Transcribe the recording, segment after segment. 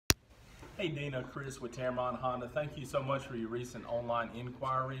Hey Dena, Chris with Tameron Honda. Thank you so much for your recent online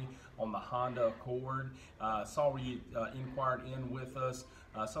inquiry on the Honda Accord. Saw where you inquired in with us.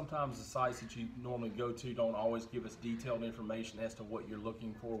 Sometimes the sites that you normally go to don't always give us detailed information as to what you're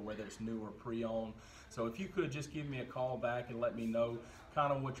looking for, whether it's new or pre-owned. So if you could just give me a call back and let me know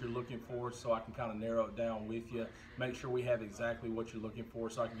kind of what you're looking for so I can kind of narrow it down with you. Make sure we have exactly what you're looking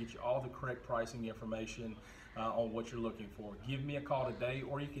for so I can get you all the correct pricing information on what you're looking for. Give me a call today,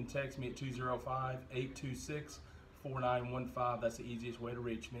 or you can text me at 205-826-4915. That's the easiest way to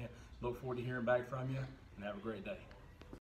reach me. Look forward to hearing back from you, and have a great day.